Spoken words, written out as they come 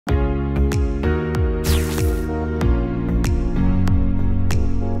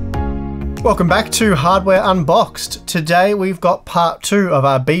Welcome back to Hardware Unboxed. Today we've got part 2 of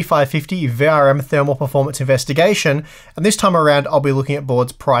our B550 VRM thermal performance investigation, and this time around I'll be looking at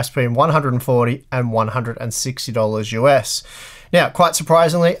boards priced between $140 and $160 US. Now, quite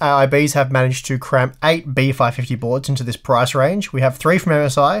surprisingly, AIBs have managed to cram 8 B550 boards into this price range. We have 3 from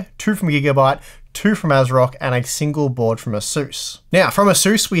MSI, 2 from Gigabyte, 2 from Asrock, and a single board from Asus. Now, from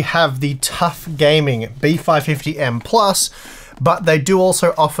Asus we have the tough gaming B550M Plus, but they do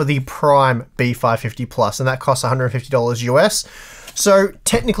also offer the Prime B550 Plus, and that costs $150 US. So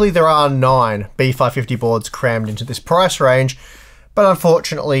technically there are 9 B550 boards crammed into this price range, but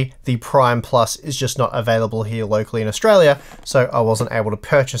unfortunately the Prime Plus is just not available here locally in Australia, so I wasn't able to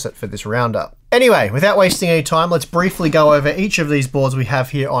purchase it for this roundup. Anyway, without wasting any time, let's briefly go over each of these boards we have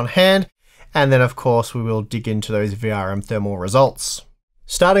here on hand, and then of course we will dig into those VRM thermal results.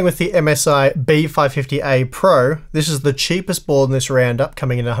 Starting with the MSI B550-A Pro, this is the cheapest board in this roundup,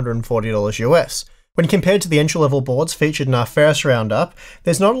 coming in at $140 US. When compared to the entry-level boards featured in our first roundup,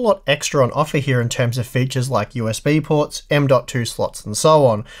 there's not a lot extra on offer here in terms of features like USB ports, M.2 slots, and so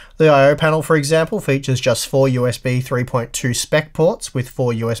on. The I/O panel, for example, features just 4 USB 3.2 spec ports with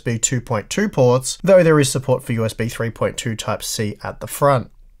 4 USB 2.2 ports, though there is support for USB 3.2 Type-C at the front.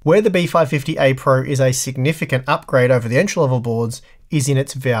 Where the B550-A Pro is a significant upgrade over the entry-level boards is in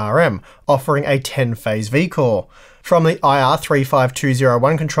its VRM, offering a 10-phase vCore. From the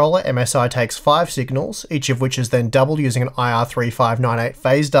IR35201 controller, MSI takes 5 signals, each of which is then doubled using an IR3598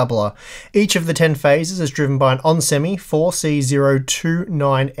 phase doubler. Each of the 10 phases is driven by an onsemi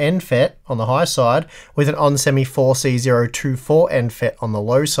 4C029N FET on the high side, with an onsemi 4C024N FET on the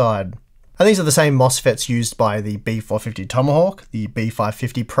low side. And these are the same MOSFETs used by the B450 Tomahawk, the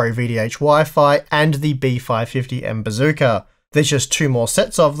B550 Pro-VDH Wi-Fi, and the B550M Bazooka. There's just 2 more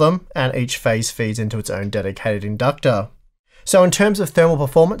sets of them, and each phase feeds into its own dedicated inductor. So in terms of thermal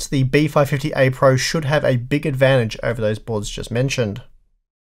performance, the B550-A Pro should have a big advantage over those boards just mentioned.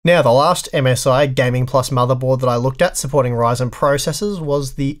 Now, the last MSI Gaming Plus motherboard that I looked at supporting Ryzen processors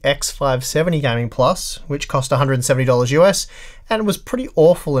was the X570 Gaming Plus, which cost $170 US, and was pretty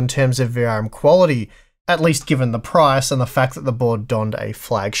awful in terms of VRM quality, at least given the price and the fact that the board donned a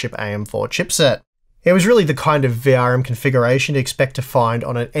flagship AM4 chipset. It was really the kind of VRM configuration to expect to find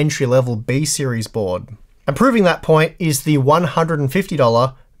on an entry-level B-series board. And proving that point is the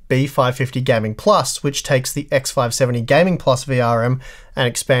 $150 B550 Gaming Plus, which takes the X570 Gaming Plus VRM and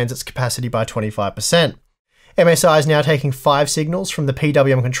expands its capacity by 25%. MSI is now taking 5 signals from the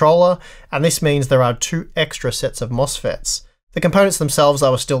PWM controller, and this means there are 2 extra sets of MOSFETs. The components themselves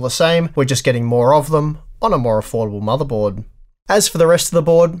are still the same, we're just getting more of them on a more affordable motherboard. As for the rest of the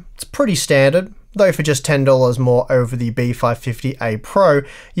board, it's pretty standard, though for just $10 more over the B550-A Pro,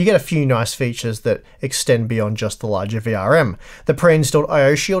 you get a few nice features that extend beyond just the larger VRM. The pre-installed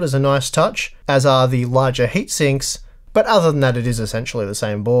I/O shield is a nice touch, as are the larger heatsinks, but other than that it is essentially the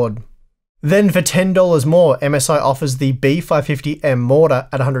same board. Then for $10 more, MSI offers the B550M Mortar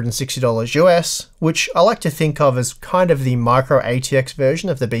at $160 US, which I like to think of as kind of the micro ATX version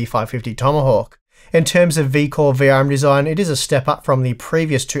of the B550 Tomahawk. In terms of vCore VRM design, it is a step up from the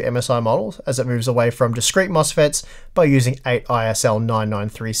previous 2 MSI models, as it moves away from discrete MOSFETs by using 8 ISL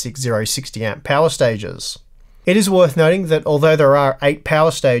 99360 60A power stages. It is worth noting that although there are 8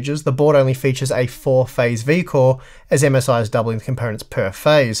 power stages, the board only features a 4-phase vCore, as MSI is doubling the components per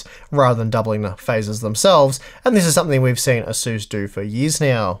phase, rather than doubling the phases themselves, and this is something we've seen Asus do for years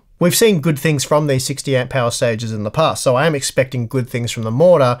now. We've seen good things from these 60A power stages in the past, so I am expecting good things from the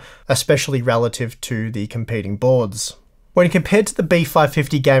Mortar, especially relative to the competing boards. When compared to the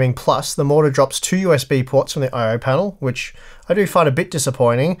B550 Gaming Plus, the Mortar drops 2 USB ports from the I/O panel, which I do find a bit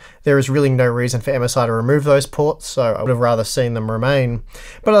disappointing. There is really no reason for MSI to remove those ports, so I would have rather seen them remain.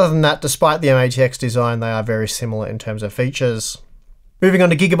 But other than that, despite the MATX design, they are very similar in terms of features. Moving on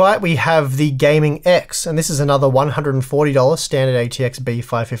to Gigabyte, we have the Gaming X, and this is another $140 standard ATX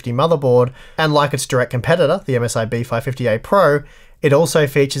B550 motherboard, and like its direct competitor, the MSI B550-A Pro, it also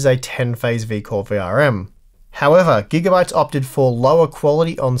features a 10-phase vCore VRM. However, Gigabyte's opted for lower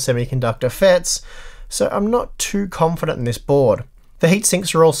quality on semiconductor FETs, so I'm not too confident in this board. The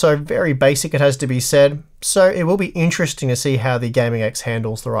heatsinks are also very basic, it has to be said, so it will be interesting to see how the Gaming X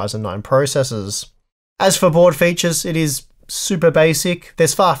handles the Ryzen 9 processors. As for board features, it is super basic.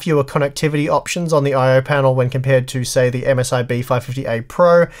 There's far fewer connectivity options on the I/O panel when compared to, say, the MSI B550-A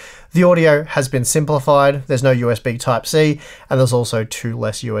Pro. The audio has been simplified, there's no USB Type-C, and there's also 2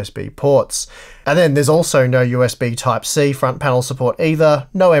 less USB ports. And then there's also no USB Type-C front panel support either,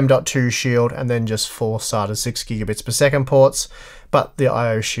 no M.2 shield, and then just 4 SATA 6 gigabits per second ports, but the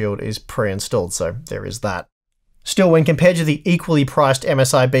I/O shield is pre-installed, so there is that. Still, when compared to the equally priced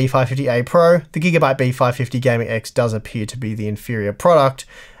MSI B550-A Pro, the Gigabyte B550 Gaming X does appear to be the inferior product,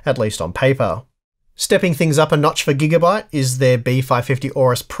 at least on paper. Stepping things up a notch for Gigabyte is their B550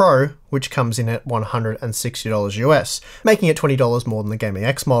 Aorus Pro, which comes in at $160 US, making it $20 more than the Gaming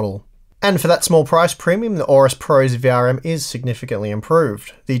X model. And for that small price premium, the Aorus Pro's VRM is significantly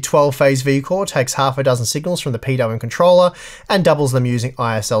improved. The 12-phase V-Core takes half a dozen signals from the PWM controller and doubles them using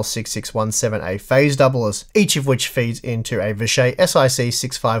ISL 6617A phase doublers, each of which feeds into a Vishay SiC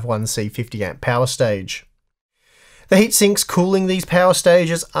 651C 50A power stage. The heatsinks cooling these power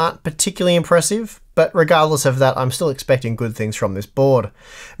stages aren't particularly impressive, but regardless of that, I'm still expecting good things from this board.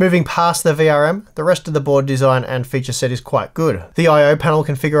 Moving past the VRM, the rest of the board design and feature set is quite good. The I/O panel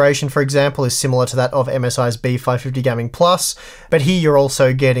configuration, for example, is similar to that of MSI's B550 Gaming Plus, but here you're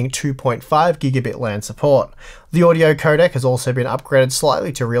also getting 2.5 gigabit LAN support. The audio codec has also been upgraded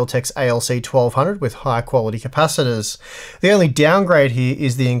slightly to Realtek's ALC 1200 with high quality capacitors. The only downgrade here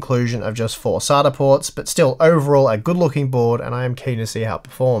is the inclusion of just 4 SATA ports, but still overall a good looking board, and I am keen to see how it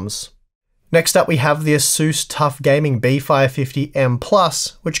performs. Next up we have the Asus TUF Gaming B550M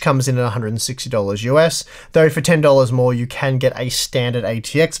Plus, which comes in at $160 US, though for $10 more you can get a standard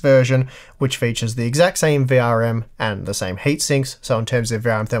ATX version, which features the exact same VRM and the same heatsinks, so in terms of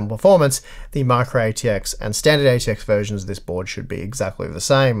VRM thermal performance, the micro ATX and standard ATX versions of this board should be exactly the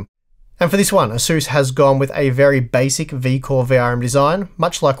same. And for this one, Asus has gone with a very basic V-Core VRM design,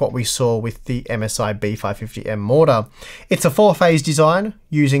 much like what we saw with the MSI B550M Mortar. It's a 4-phase design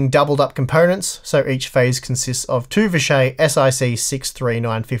using doubled up components, so each phase consists of 2 Vishay SiC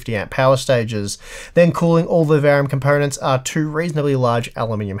 639 50A power stages. Then cooling all the VRM components are 2 reasonably large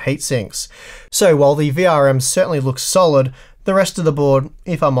aluminium heatsinks. So while the VRM certainly looks solid, the rest of the board,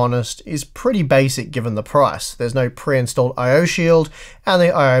 if I'm honest, is pretty basic given the price. There's no pre-installed I/O shield, and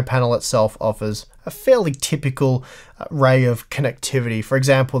the I/O panel itself offers a fairly typical array of connectivity. For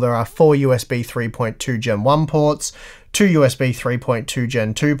example, there are 4 USB 3.2 Gen 1 ports, 2 USB 3.2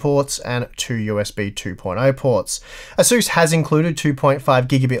 Gen 2 ports, and 2 USB 2.0 ports. Asus has included 2.5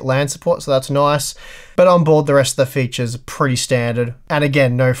 gigabit LAN support, so that's nice, but on board the rest of the features are pretty standard, and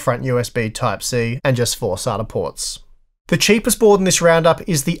again, no front USB Type-C, and just 4 SATA ports. The cheapest board in this roundup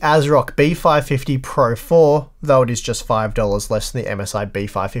is the Asrock B550 Pro 4, though it is just $5 less than the MSI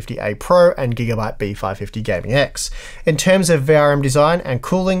B550-A Pro and Gigabyte B550 Gaming X. In terms of VRM design and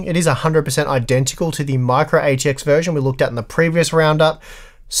cooling, it is 100% identical to the micro ATX version we looked at in the previous roundup,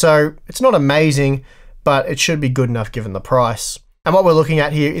 so it's not amazing, but it should be good enough given the price. And what we're looking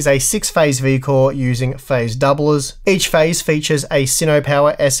at here is a 6-phase V-Core using phase doublers. Each phase features a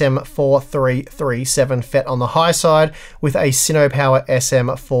Sinopower SM4337 FET on the high side, with a Sinopower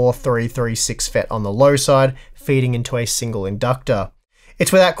SM4336 FET on the low side, feeding into a single inductor.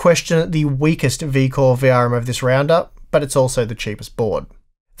 It's without question the weakest V-Core VRM of this roundup, but it's also the cheapest board.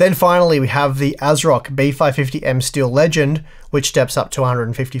 Then finally we have the Asrock B550M Steel Legend, which steps up to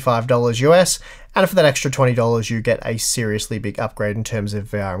 $155 US, and for that extra $20 you get a seriously big upgrade in terms of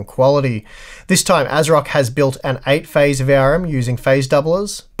VRM quality. This time Asrock has built an 8-phase VRM using phase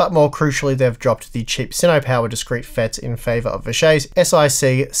doublers, but more crucially they've dropped the cheap Sinopower discrete FETs in favour of Vishay's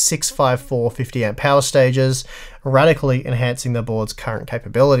SiC 654 50A power stages, radically enhancing the board's current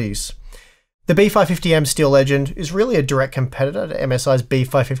capabilities. The B550M Steel Legend is really a direct competitor to MSI's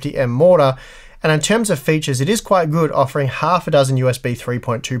B550M Mortar, and in terms of features it is quite good, offering half a dozen USB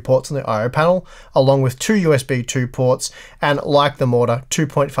 3.2 ports on the I/O panel, along with 2 USB 2 ports, and like the Mortar,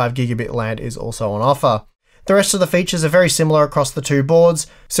 2.5 gigabit LAN is also on offer. The rest of the features are very similar across the two boards,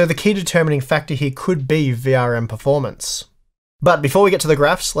 so the key determining factor here could be VRM performance. But before we get to the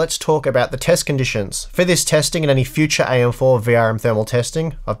graphs, let's talk about the test conditions. For this testing and any future AM4 VRM thermal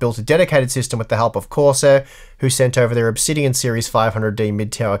testing, I've built a dedicated system with the help of Corsair, who sent over their Obsidian Series 500D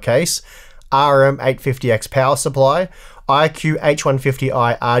mid-tower case, RM850X power supply, iCUE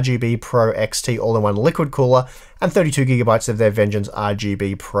H150i RGB Pro XT all-in-one liquid cooler, and 32GB of their Vengeance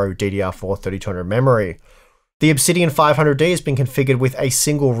RGB Pro DDR4 3200 memory. The Obsidian 500D has been configured with a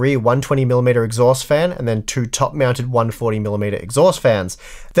single rear 120mm exhaust fan and then 2 top-mounted 140mm exhaust fans.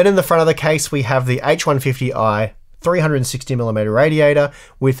 Then in the front of the case we have the H150i 360mm radiator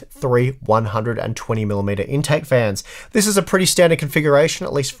with 3 120mm intake fans. This is a pretty standard configuration,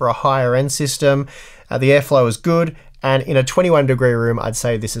 at least for a higher end system. The airflow is good, and in a 21-degree room I'd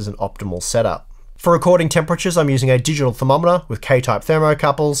say this is an optimal setup. For recording temperatures I'm using a digital thermometer with K-type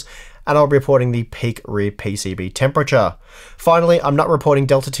thermocouples, and I'll be reporting the peak rear PCB temperature. Finally, I'm not reporting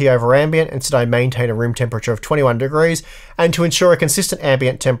delta T over ambient, instead I maintain a room temperature of 21 degrees, and to ensure a consistent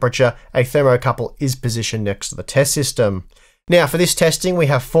ambient temperature, a thermocouple is positioned next to the test system. Now for this testing, we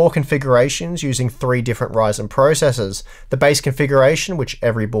have 4 configurations using 3 different Ryzen processors. The base configuration, which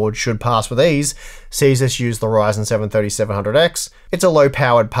every board should pass with ease, sees us use the Ryzen 7 3700X. It's a low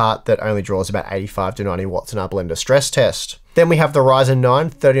powered part that only draws about 85 to 90 watts in our blender stress test. Then we have the Ryzen 9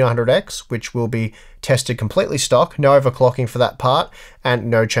 3900X, which will be tested completely stock, no overclocking for that part, and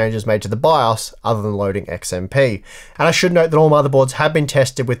no changes made to the BIOS other than loading XMP. And I should note that all motherboards have been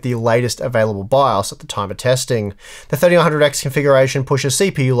tested with the latest available BIOS at the time of testing. The 3900X configuration pushes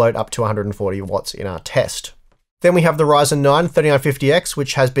CPU load up to 140 watts in our test. Then we have the Ryzen 9 3950X,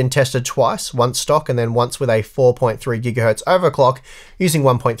 which has been tested twice, once stock and then once with a 4.3 GHz overclock using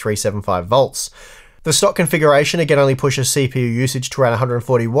 1.375 volts. The stock configuration again only pushes CPU usage to around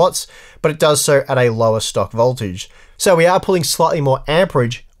 140 watts, but it does so at a lower stock voltage. So we are pulling slightly more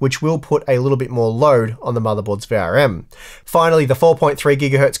amperage, which will put a little bit more load on the motherboard's VRM. Finally, the 4.3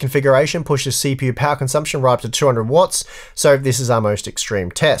 GHz configuration pushes CPU power consumption right up to 200 watts, so this is our most extreme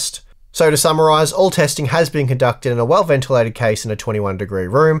test. So to summarize, all testing has been conducted in a well-ventilated case in a 21-degree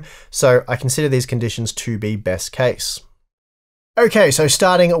room, so I consider these conditions to be best case. Okay, so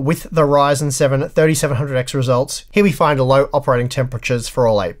starting with the Ryzen 7 3700X results, here we find low operating temperatures for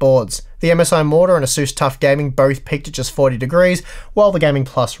all 8 boards. The MSI Mortar and Asus TUF Gaming both peaked at just 40 degrees, while the Gaming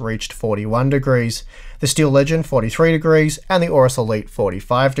Plus reached 41 degrees. The Steel Legend 43 degrees, and the Aorus Elite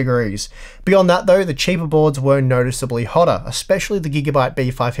 45 degrees. Beyond that though, the cheaper boards were noticeably hotter, especially the Gigabyte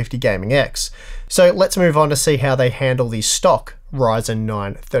B550 Gaming X. So let's move on to see how they handle the stock Ryzen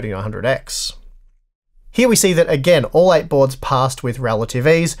 9 3900X. Here we see that again, all 8 boards passed with relative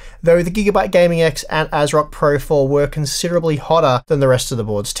ease, though the Gigabyte Gaming X and Asrock Pro 4 were considerably hotter than the rest of the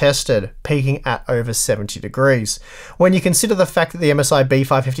boards tested, peaking at over 70 degrees. When you consider the fact that the MSI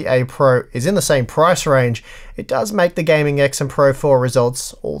B550-A Pro is in the same price range, it does make the Gaming X and Pro 4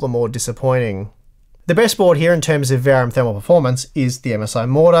 results all the more disappointing. The best board here in terms of VRM thermal performance is the MSI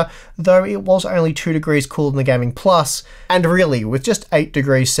Mortar, though it was only 2 degrees cooler than the Gaming Plus, and really, with just 8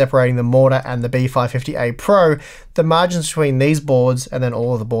 degrees separating the Mortar and the B550-A Pro, the margins between these boards and then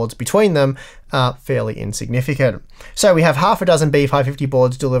all of the boards between them are fairly insignificant. So we have half a dozen B550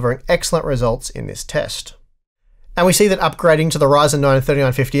 boards delivering excellent results in this test. And we see that upgrading to the Ryzen 9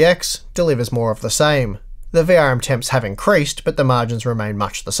 3950X delivers more of the same. The VRM temps have increased, but the margins remain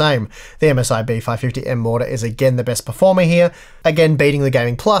much the same. The MSI B550M Mortar is again the best performer here, again beating the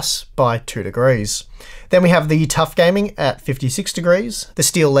Gaming Plus by 2 degrees. Then we have the TUF Gaming at 56 degrees, the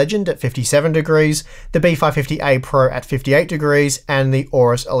Steel Legend at 57 degrees, the B550A Pro at 58 degrees, and the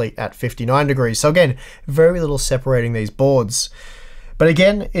Aorus Elite at 59 degrees. So again, very little separating these boards. But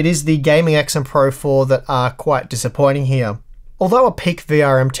again, it is the Gaming X and Pro 4 that are quite disappointing here. Although a peak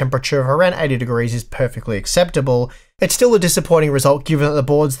VRM temperature of around 80 degrees is perfectly acceptable, it's still a disappointing result given that the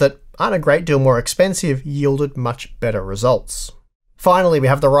boards that aren't a great deal more expensive yielded much better results. Finally, we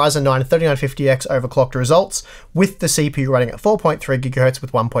have the Ryzen 9 3950X overclocked results, with the CPU running at 4.3 GHz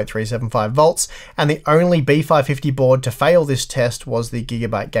with 1.375 volts, and the only B550 board to fail this test was the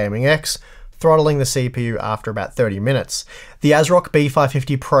Gigabyte Gaming X, throttling the CPU after about 30 minutes. The Asrock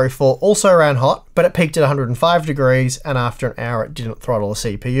B550 Pro 4 also ran hot, but it peaked at 105 degrees, and after an hour it didn't throttle the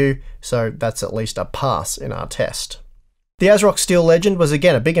CPU, so that's at least a pass in our test. The Asrock Steel Legend was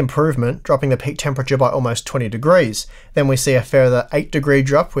again a big improvement, dropping the peak temperature by almost 20 degrees. Then we see a further 8 degree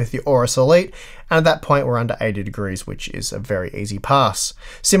drop with the Aorus Elite, and at that point we're under 80 degrees, which is a very easy pass.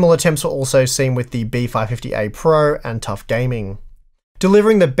 Similar temps were also seen with the B550A Pro and TUF Gaming.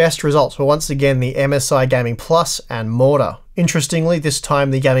 Delivering the best results were once again the MSI Gaming Plus and Mortar. Interestingly, this time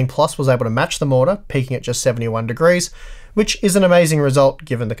the Gaming Plus was able to match the Mortar, peaking at just 71 degrees, which is an amazing result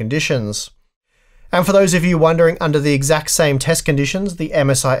given the conditions. And for those of you wondering, under the exact same test conditions, the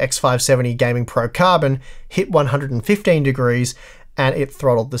MSI X570 Gaming Pro Carbon hit 115 degrees and it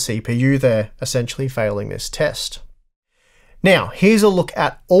throttled the CPU there, essentially failing this test. Now, here's a look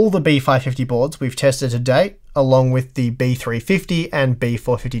at all the B550 boards we've tested to date, along with the B350 and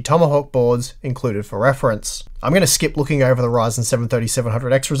B450 Tomahawk boards included for reference. I'm going to skip looking over the Ryzen 7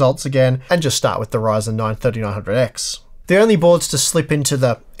 3700X results again, and just start with the Ryzen 9 3900X. The only boards to slip into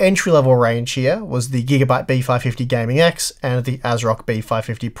the entry-level range here was the Gigabyte B550 Gaming X and the Asrock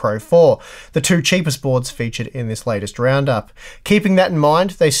B550 Pro 4, the 2 cheapest boards featured in this latest roundup. Keeping that in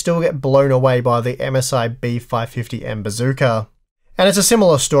mind, they still get blown away by the MSI B550M Bazooka. And it's a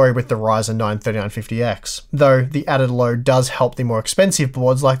similar story with the Ryzen 9 3950X, though the added load does help the more expensive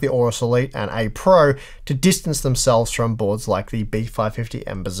boards like the Aorus Elite and A Pro to distance themselves from boards like the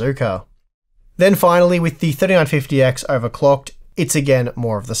B550M Bazooka. Then finally, with the 3950X overclocked, it's again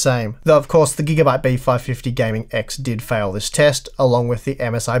more of the same. Though of course the Gigabyte B550 Gaming X did fail this test, along with the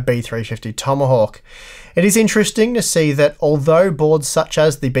MSI B350 Tomahawk. It is interesting to see that although boards such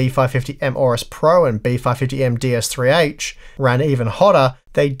as the B550M Aorus Pro and B550M DS3H ran even hotter,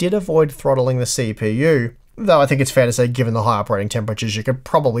 they did avoid throttling the CPU. Though I think it's fair to say, given the high operating temperatures, you could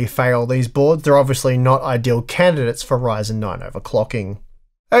probably fail these boards. They're obviously not ideal candidates for Ryzen 9 overclocking.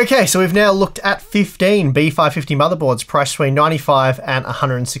 Okay, so we've now looked at 15 B550 motherboards priced between $95 and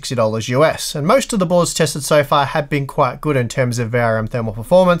 $160 US, and most of the boards tested so far have been quite good in terms of VRM thermal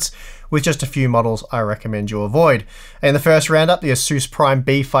performance, with just a few models I recommend you avoid. In the first roundup, the Asus Prime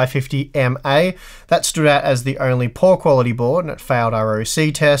B550M-A, that stood out as the only poor quality board and it failed our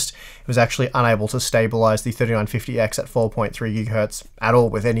ROC test. It was actually unable to stabilize the 3950X at 4.3 GHz at all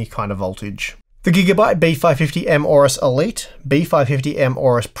with any kind of voltage. The Gigabyte B550M Aorus Elite, B550M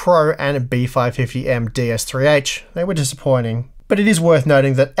Aorus Pro and B550M DS3H, they were disappointing. But it is worth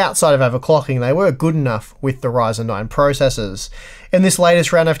noting that outside of overclocking, they were good enough with the Ryzen 9 processors. In this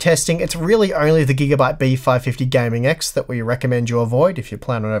latest round of testing, it's really only the Gigabyte B550 Gaming X that we recommend you avoid if you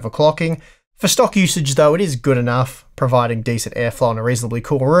plan on overclocking. For stock usage though, it is good enough, providing decent airflow in a reasonably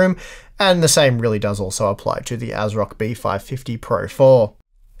cool room, and the same really does also apply to the Asrock B550 Pro 4.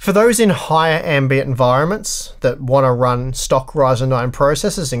 For those in higher ambient environments that want to run stock Ryzen 9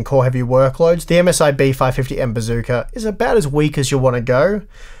 processors in core-heavy workloads, the MSI B550M Bazooka is about as weak as you'll want to go,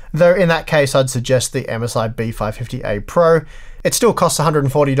 though in that case I'd suggest the MSI B550-A Pro. It still costs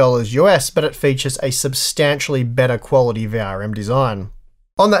 $140 US, but it features a substantially better quality VRM design.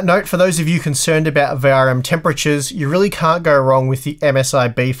 On that note, for those of you concerned about VRM temperatures, you really can't go wrong with the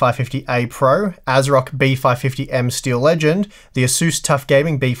MSI B550A Pro, Asrock B550M Steel Legend, the Asus Tough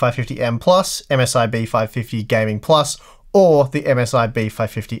Gaming B550M Plus, MSI B550 Gaming Plus, or the MSI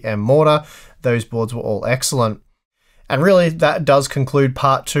B550M Mortar. Those boards were all excellent. And really, that does conclude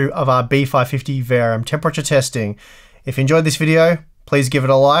part 2 of our B550 VRM temperature testing. If you enjoyed this video, please give it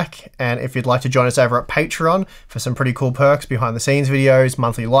a like, and if you'd like to join us over at Patreon for some pretty cool perks, behind the scenes videos,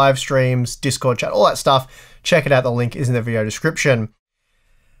 monthly live streams, Discord chat, all that stuff, check it out, the link is in the video description.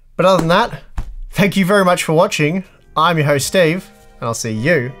 But other than that, thank you very much for watching. I'm your host Steve, and I'll see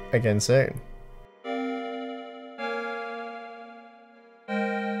you again soon.